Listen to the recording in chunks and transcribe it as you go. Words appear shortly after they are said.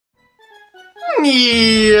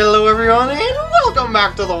Hello everyone, and welcome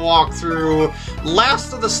back to the walkthrough.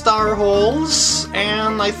 Last of the star holes,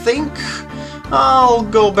 and I think I'll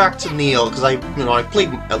go back to Neil, because I played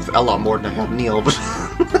a lot more than I have Neil, but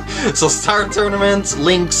so star tournament,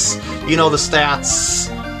 links, you know the stats.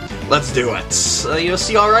 Let's do it. You'll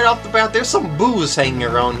see right off the bat, there's some boos hanging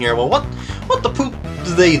around here. Well, what the poop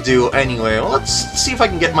do they do anyway? Well, let's see if I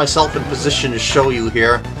can get myself in position to show you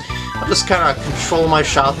here. I'll just kind of control my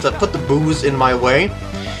shot to put the boos in my way,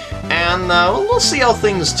 and we'll see how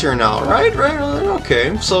things turn out, right?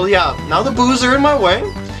 Okay, so yeah, now the boos are in my way.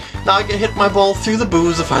 Now I can hit my ball through the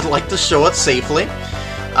boos if I'd like to show it safely.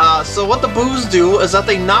 So what the boos do is that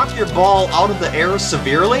they knock your ball out of the air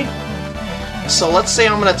severely. So let's say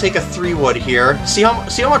I'm going to take a 3-wood here. See how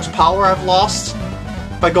much power I've lost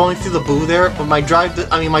by going through the boo there? But my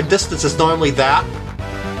my distance is normally that.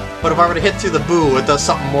 But if I were to hit through the boo, it does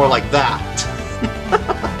something more like that.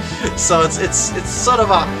 So it's sort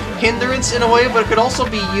of a hindrance in a way, but it could also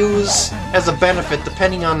be used as a benefit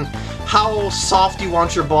depending on how soft you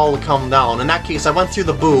want your ball to come down. In that case, I went through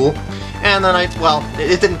the boo, and then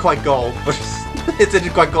it didn't quite go. It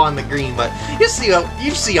didn't quite go on the green, but you see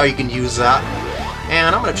how you can use that.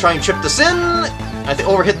 And I'm gonna try and chip this in. I think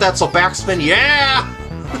overhit that, so backspin, yeah!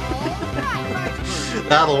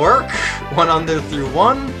 That'll work. 1 under through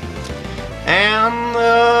 1. And,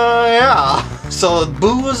 yeah. So,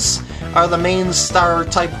 boos are the main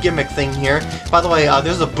star-type gimmick thing here. By the way,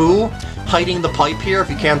 there's a boo hiding the pipe here, if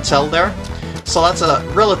you can't tell there. So that's a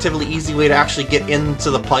relatively easy way to actually get into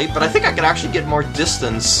the pipe, but I think I could actually get more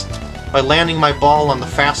distance by landing my ball on the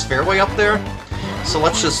fast fairway up there. So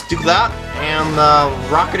let's just do that, and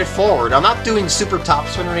rocket it forward. I'm not doing super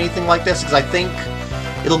topspin or anything like this, because I think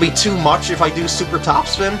it'll be too much if I do super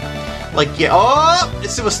topspin. Like, yeah, oh,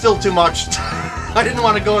 it was still too much. I didn't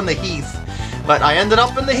want to go in the heath, but I ended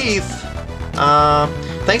up in the heath.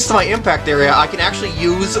 Thanks to my impact area, I can actually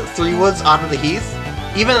use 3-woods out of the heath,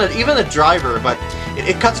 even a driver, but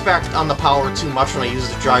it cuts back on the power too much when I use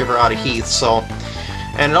the driver out of heath. So,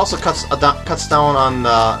 and it also cuts down on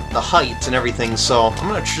the height and everything. So I'm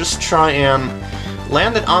gonna just try and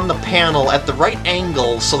land it on the panel at the right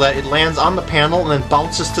angle so that it lands on the panel and then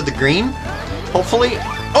bounces to the green. Hopefully.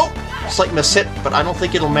 Oh! Slight mishit, but I don't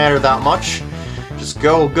think it'll matter that much. Just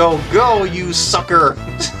go, go, go, you sucker!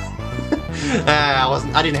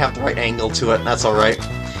 I didn't have the right angle to it. That's alright.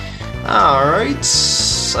 Alright.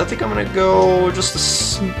 I think I'm gonna go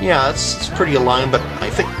just yeah, it's pretty aligned, but I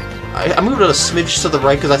think I moved it a smidge to the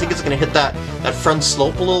right because I think it's gonna hit that front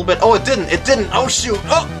slope a little bit. Oh, it didn't! It didn't! Oh, shoot!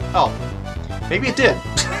 Oh! Maybe it did.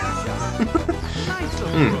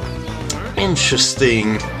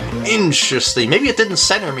 Interesting. Interesting. Maybe it didn't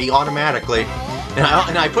center me automatically,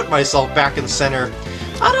 and I put myself back in center.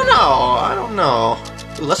 I don't know.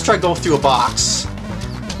 Ooh, let's try going through a box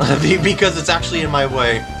because it's actually in my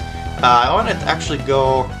way. I want to actually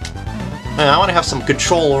go. I want to have some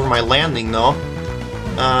control over my landing though.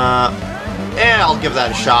 Yeah, I'll give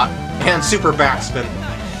that a shot. And super backspin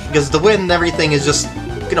because the wind and everything is just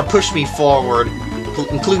gonna push me forward,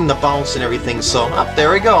 including the bounce and everything. So up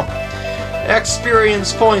there we go.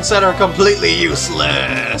 Experience points that are completely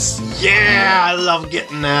useless! Yeah, I love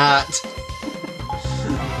getting that!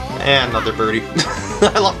 And another birdie.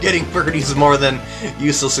 I love getting birdies more than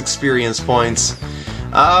useless experience points.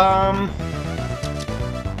 I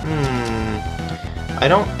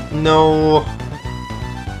don't know...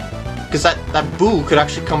 Because that boo could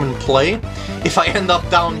actually come and play if I end up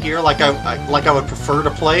down here like I would prefer to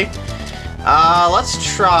play.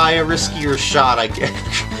 Let's try a riskier shot, I guess.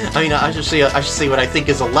 I mean, I should say what I think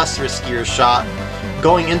is a less riskier shot.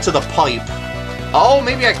 Going into the pipe. Oh,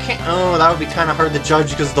 maybe I can't. Oh, that would be kind of hard to judge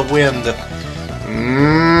because of the wind.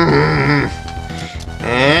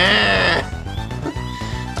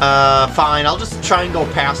 Fine, I'll just try and go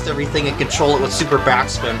past everything and control it with super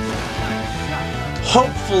backspin.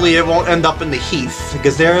 Hopefully it won't end up in the heath,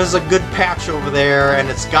 because there is a good patch over there, and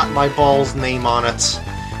it's got my ball's name on it.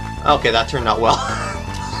 Okay, that turned out well.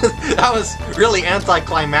 That was really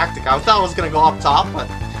anticlimactic. I thought it was going to go up top, but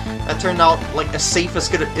that turned out like as safe as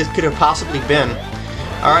it could have possibly been.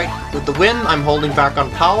 Alright, with the wind, I'm holding back on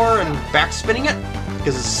power and backspinning it,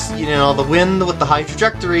 because, you know, the wind with the high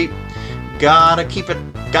trajectory, gotta keep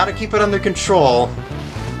it under control.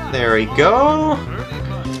 There we go.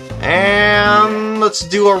 And let's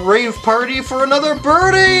do a rave party for another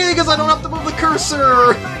birdie, because I don't have to move the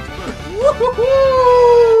cursor!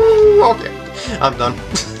 Woohoo! Okay, I'm done.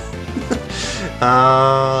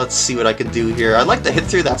 Let's see what I can do here. I'd like to hit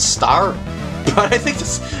through that star, but I think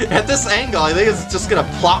at this angle, I think it's just gonna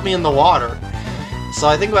plop me in the water. So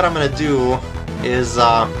I think what I'm gonna do is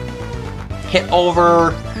hit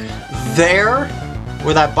over there,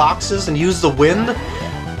 where that box is, and use the wind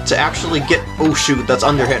to actually get... Oh shoot, that's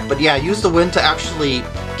under hit. But yeah, use the wind to actually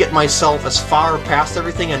get myself as far past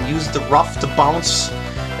everything and use the rough to bounce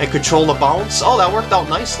and control the bounce. Oh, that worked out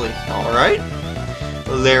nicely. Alright.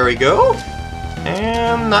 There we go.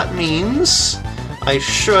 And that means I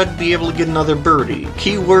should be able to get another birdie.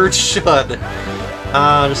 Keyword should.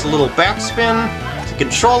 Just a little backspin to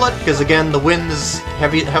control it, because again, the wind is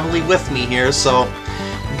heavily with me here, so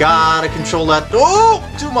gotta control that. Oh,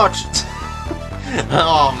 too much.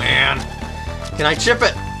 Oh man. Can I chip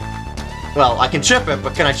it? Well, I can chip it,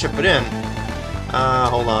 but can I chip it in?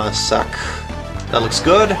 Hold on a sec. That looks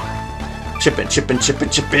good. Chippin', chippin', chippin',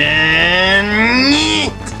 chippin'.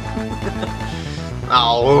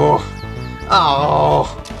 Oh. Oh.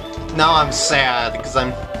 Now I'm sad because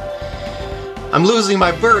I'm losing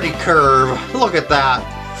my birdie curve. Look at that.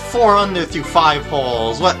 4 under through 5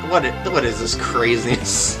 holes. What is this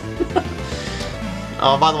craziness?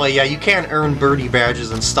 Oh, by the way, yeah, you can earn birdie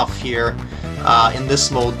badges and stuff here in this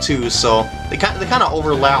mode too. So they kind of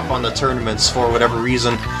overlap on the tournaments for whatever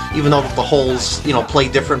reason, even though the holes, you know, play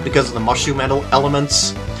different because of the mushroom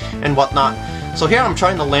elements and whatnot. So here I'm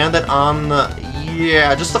trying to land it on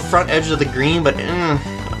yeah, just the front edge of the green, but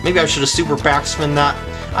maybe I should have super backspin that.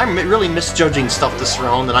 I'm really misjudging stuff this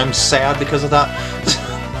round, and I'm sad because of that.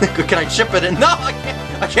 Can I chip it in? No,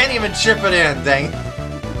 I can't even chip it in, dang.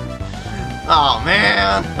 Oh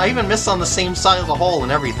man, I even missed on the same side of the hole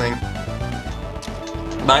and everything.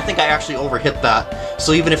 But I think I actually overhit that.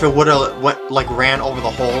 So even if it would have ran over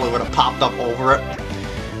the hole, it would have popped up over it,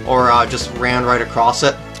 or just ran right across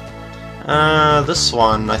it. This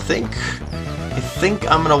one, I think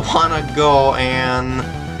I'm gonna wanna go and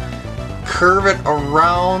curve it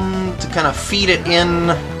around to kind of feed it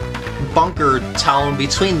in bunker town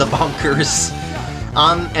between the bunkers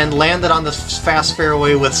and land it on the fast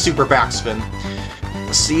fairway with super backspin.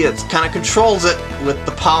 See, it kind of controls it with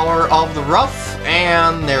the power of the rough,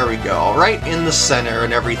 and there we go, right in the center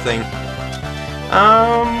and everything.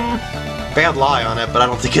 Bad lie on it, but I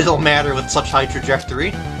don't think it'll matter with such high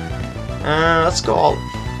trajectory. Let's go all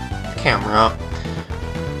camera.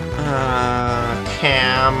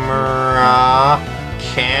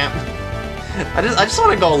 I just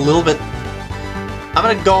want to go a little bit. I'm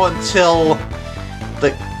gonna go until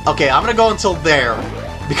the. Okay, I'm gonna go until there,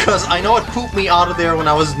 because I know it pooped me out of there when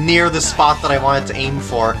I was near the spot that I wanted to aim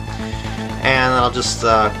for. And I'll just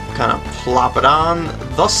kind of plop it on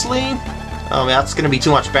thusly. Oh, that's gonna be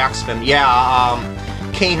too much backspin. Yeah,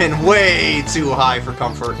 came in way too high for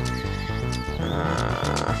comfort.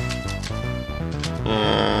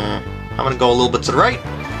 I'm gonna go a little bit to the right,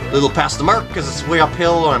 a little past the mark because it's way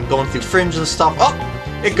uphill and I'm going through fringe and stuff. Oh,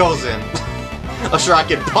 it goes in. I'm sure I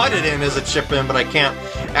could putt it in as a chip in, but I can't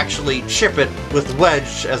actually chip it with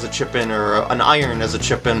wedge as a chip in or an iron as a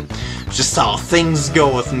chip in. Just how things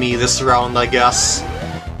go with me this round, I guess.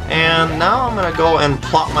 And now I'm gonna go and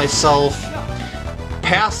plot myself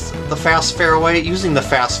past the fast fairway, using the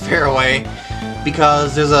fast fairway,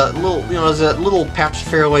 because there's a little, there's a little patch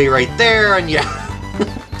fairway right there, and yeah.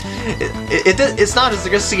 It's not as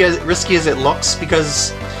risky as it looks,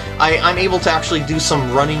 because I'm able to actually do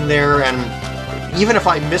some running there, and even if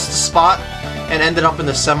I missed a spot and ended up in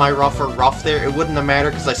the semi-rough or rough there, it wouldn't have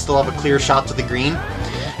mattered because I still have a clear shot to the green.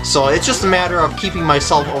 So it's just a matter of keeping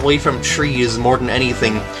myself away from trees more than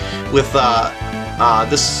anything with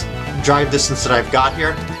this drive distance that I've got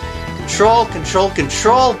here. Control, control,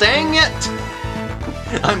 control, dang it!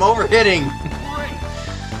 I'm overhitting!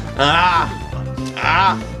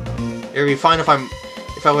 It'd be fine if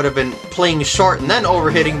I would have been playing short and then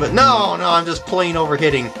overhitting, but no, I'm just plain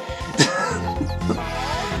overhitting.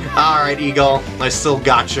 Alright, Eagle, I still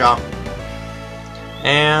gotcha.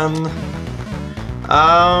 And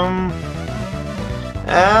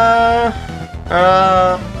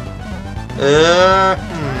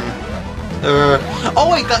oh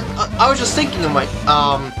wait, I was just thinking of my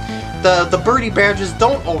the birdie badges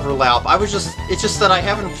don't overlap. It's just that I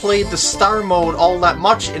haven't played the star mode all that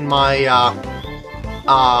much in my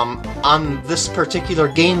on this particular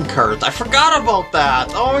game card. I forgot about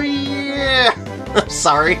that. Oh yeah.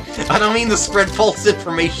 Sorry, I don't mean to spread false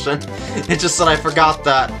information. It's just that I forgot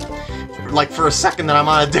that, like, for a second, that I'm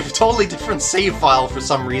on a totally different save file for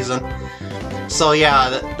some reason. So yeah,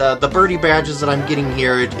 the birdie badges that I'm getting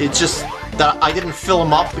here, it's just that I didn't fill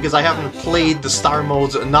them up because I haven't played the star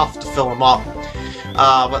modes enough to fill them up.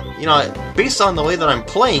 But, based on the way that I'm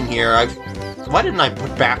playing here, why didn't I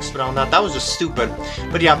put backspin on that? That was just stupid.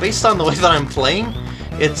 But yeah, based on the way that I'm playing,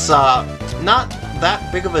 it's not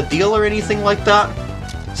that big of a deal or anything like that.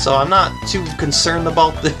 So I'm not too concerned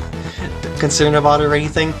about concerned about it or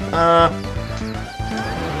anything.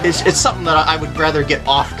 It's something that I would rather get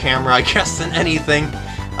off camera, I guess, than anything.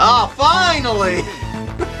 Oh, finally!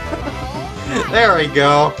 There we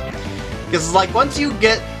go. Because, like, once you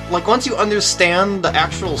understand the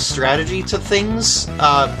actual strategy to things,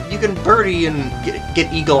 you can birdie and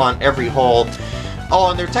get eagle on every hole. Oh,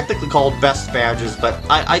 and they're technically called best badges, but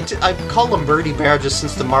I call them birdie badges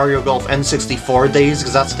since the Mario Golf N64 days,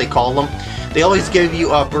 because that's what they call them. They always give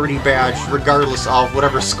you a birdie badge regardless of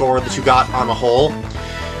whatever score that you got on a hole,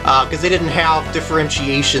 because they didn't have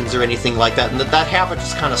differentiations or anything like that, and that habit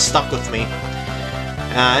just kind of stuck with me.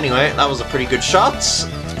 Anyway, that was a pretty good shot.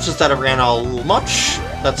 It's just that it ran out a little much.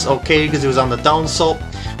 That's okay, because it was on the down slope.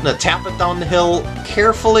 I'm gonna tap it down the hill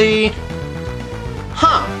carefully.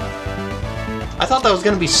 Huh. I thought that was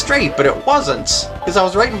gonna be straight, but it wasn't. Because I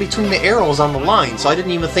was right in between the arrows on the line, so I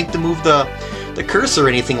didn't even think to move the cursor or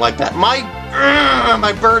anything like that. My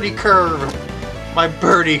birdie curve! My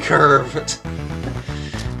birdie curve!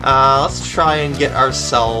 Let's try and get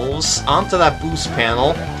ourselves onto that boost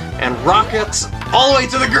panel and rocket all the way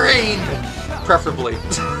to the green! Preferably.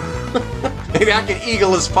 Maybe I can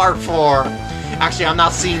eagle this par 4. Actually, I'm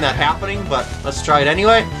not seeing that happening, but let's try it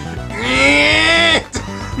anyway.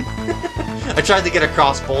 I tried to get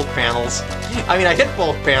across both panels. I mean, I hit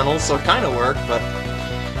both panels, so it kind of worked, but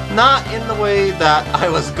not in the way that I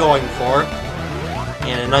was going for.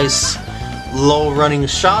 And a nice low running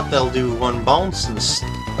shot that'll do one bounce. And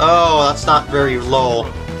oh, that's not very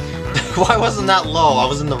low. Why wasn't that low? I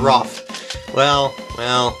was in the rough. Well.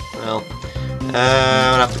 I'm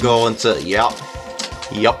gonna have to go into, yup.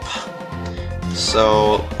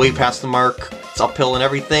 So, way past the mark. It's uphill and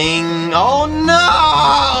everything. Oh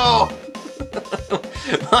no!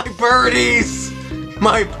 My birdies!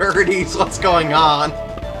 My birdies, what's going on?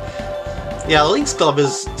 Yeah, the Links Club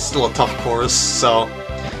is still a tough course, so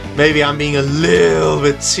maybe I'm being a little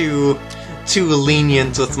bit too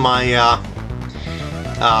lenient with my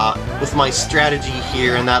strategy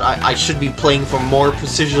here, and that I should be playing for more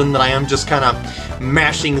precision than I am just kind of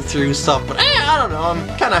mashing through stuff. But I don't know, I'm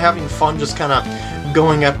kind of having fun just kind of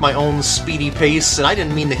going at my own speedy pace, and I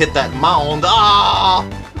didn't mean to hit that mound. Ah!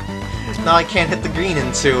 Now I can't hit the green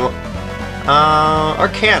into. Or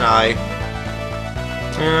can I?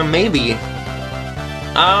 Maybe.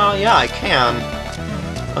 Yeah, I can.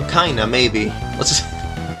 Kinda, maybe. Let's just...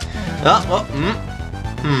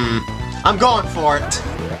 I'm going for it!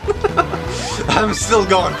 I'm still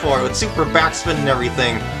going for it, with super backspin and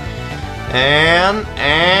everything. And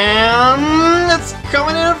it's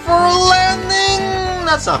coming in for a landing!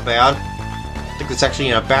 That's not bad. I think it's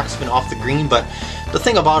actually a backspin off the green, but the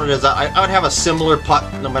thing about it is that I would have a similar putt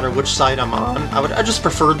no matter which side I'm on. I just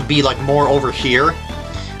prefer to be like more over here,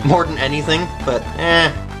 more than anything, but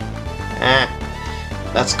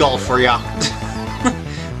that's golf for ya.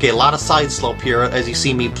 Okay, a lot of side slope here as you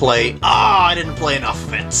see me play. Ah, I didn't play enough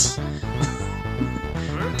fence.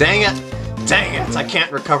 Dang it, I can't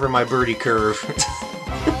recover my birdie curve.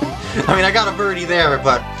 I mean, I got a birdie there,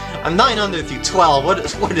 but I'm 9 under through 12.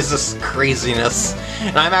 What is this craziness?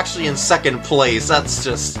 And I'm actually in second place. That's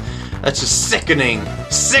just sickening.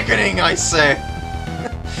 Sickening, I say.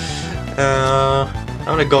 I'm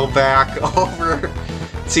gonna go back over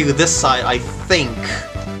to this side, I think.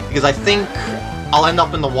 Because I think I'll end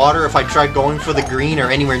up in the water if I try going for the green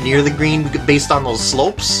or anywhere near the green based on those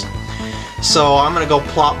slopes. So I'm gonna go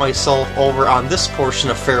plop myself over on this portion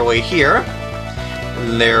of fairway here.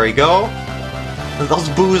 There we go. Those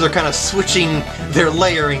boos are kind of switching their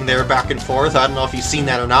layering there back and forth. I don't know if you've seen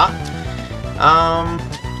that or not. I'm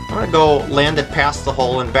gonna go land it past the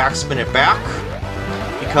hole and backspin it back,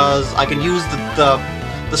 because I can use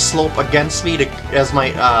the slope against me as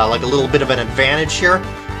my like a little bit of an advantage here.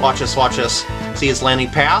 Watch this, watch this. See, it's landing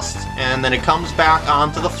past, and then it comes back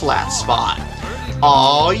onto the flat spot.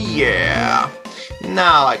 Oh yeah!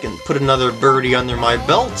 Now I can put another birdie under my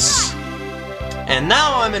belts, and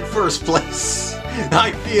now I'm in first place.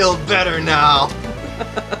 I feel better now.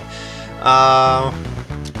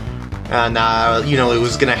 Nah, you know it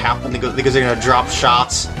was gonna happen because they're gonna drop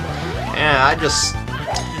shots. And I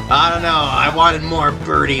don't know. I wanted more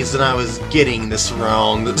birdies than I was getting this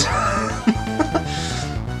round.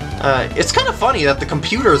 It's kind of funny that the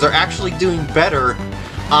computers are actually doing better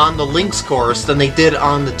on the Links course than they did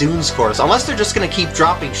on the Dunes course. Unless they're just going to keep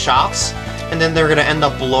dropping shots, and then they're going to end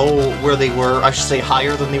up below where they were, I should say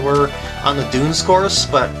higher than they were on the Dunes course,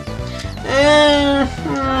 but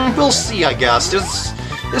we'll see, I guess.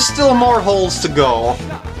 There's still more holes to go.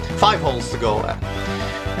 5 holes to go,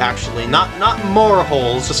 actually. Not more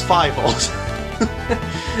holes, just 5 holes.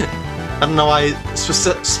 I don't know why I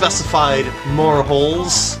specified more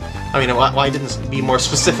holes. I mean, why I didn't be more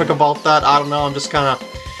specific about that, I don't know. I'm just kind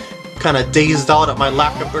of dazed out at my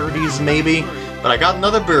lack of birdies, maybe. But I got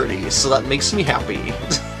another birdie, so that makes me happy.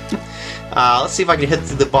 Let's see if I can hit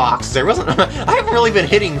through the box. I haven't really been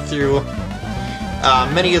hitting through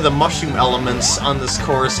many of the mushroom elements on this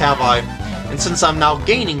course, have I? And since I'm now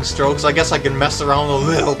gaining strokes, I guess I can mess around a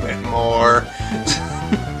little bit more.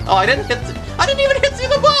 Oh, I didn't even hit through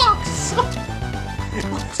the box!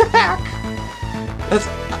 What the heck?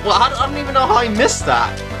 Well, I don't even know how I missed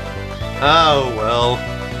that. Oh, well.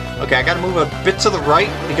 Okay, I gotta move a bit to the right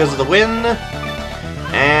because of the wind.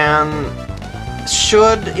 And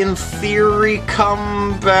should, in theory,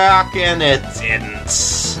 come back, and it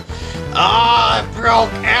didn't. Ah, it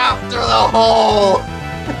broke after the hole!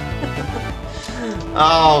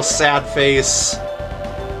 Oh, sad face.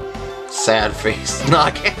 Sad face. No,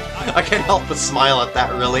 I can't help but smile at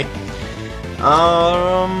that, really.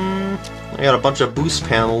 I got a bunch of boost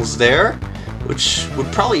panels there, which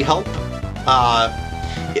would probably help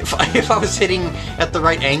if I was hitting at the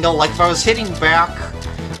right angle. Like if I was hitting back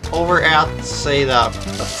over at, say, the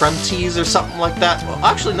front tees or something like that. Well,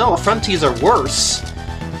 actually, no, the front tees are worse.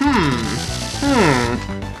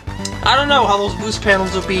 I don't know how those boost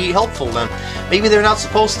panels would be helpful then. Maybe they're not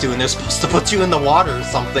supposed to, and they're supposed to put you in the water or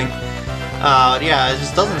something. Yeah, it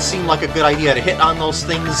just doesn't seem like a good idea to hit on those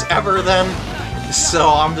things ever then. So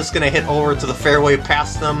I'm just gonna hit over to the fairway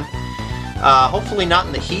past them. Hopefully not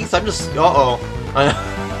in the heath. I'm just... Uh-oh.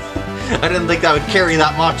 I didn't think that would carry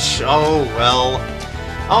that much. Oh, well.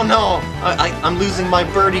 Oh no! I'm losing my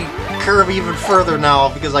birdie curve even further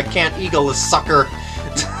now because I can't eagle this sucker.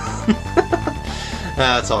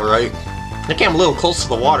 That's alright. I came a little close to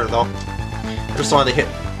the water though. I just wanted to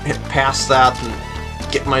hit past that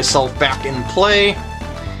and get myself back in play.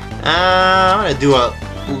 I'm gonna do a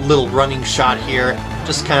little running shot here.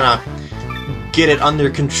 Just kind of get it under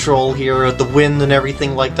control here with the wind and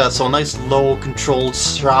everything like that. So a nice low controlled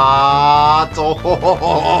shot.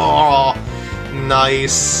 Oh,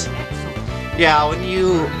 nice. Yeah, when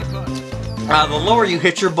you... the lower you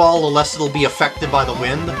hit your ball, the less it'll be affected by the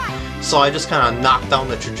wind. So I just kind of knocked down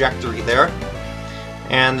the trajectory there.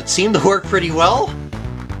 And it seemed to work pretty well.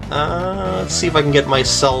 Let's see if I can get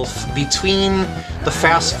myself between the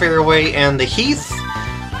fast fairway and the heath.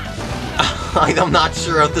 I'm not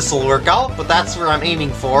sure if this will work out, but that's where I'm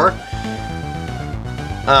aiming for.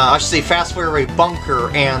 I should say fast fairway bunker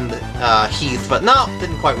and heath, but no,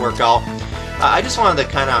 didn't quite work out. I just wanted to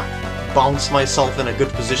kind of bounce myself in a good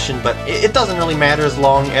position, but it doesn't really matter as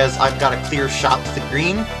long as I've got a clear shot to the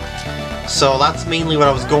green. So that's mainly what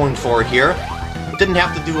I was going for here. It didn't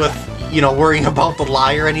have to do with, you know, worrying about the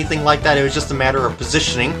lie or anything like that. It was just a matter of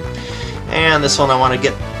positioning. And this one I want to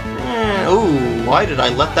get... Ooh, why did I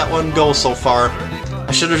let that one go so far?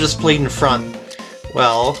 I should have just played in front.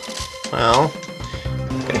 Well, got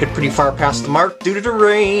hit pretty far past the mark due to the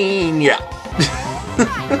rain. Yeah.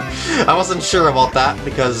 I wasn't sure about that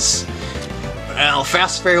because, well,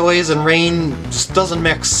 fast fairways and rain just doesn't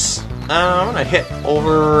mix. I'm gonna hit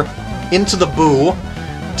over into the boo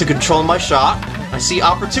to control my shot. I see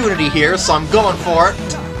opportunity here, so I'm going for it.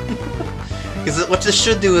 Because what this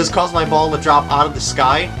should do is cause my ball to drop out of the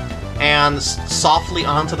sky and softly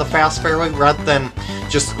onto the fast fairway rather than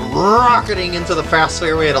just rocketing into the fast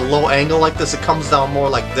fairway at a low angle like this. It comes down more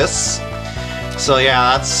like this. So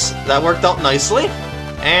yeah, that worked out nicely.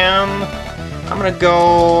 And I'm gonna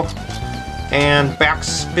go and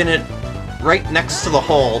backspin it right next to the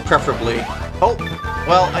hole, preferably. Oh,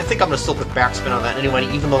 well, I think I'm gonna still put backspin on that anyway,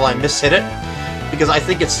 even though I mishit it, because I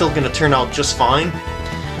think it's still gonna turn out just fine.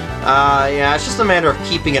 Yeah, it's just a matter of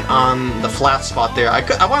keeping it on the flat spot there.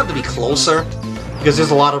 I wanted to be closer, because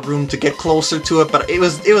there's a lot of room to get closer to it, but it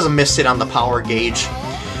was a mishit on the power gauge.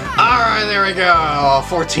 Alright, there we go!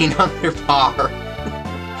 14 under par.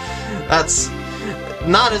 That's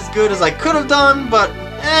not as good as I could have done, but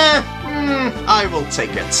I will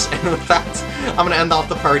take it. And with that, I'm going to end off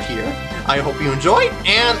the part here. I hope you enjoyed,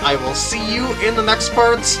 and I will see you in the next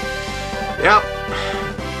part. Yep.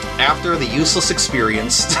 After the useless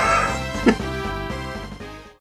experience.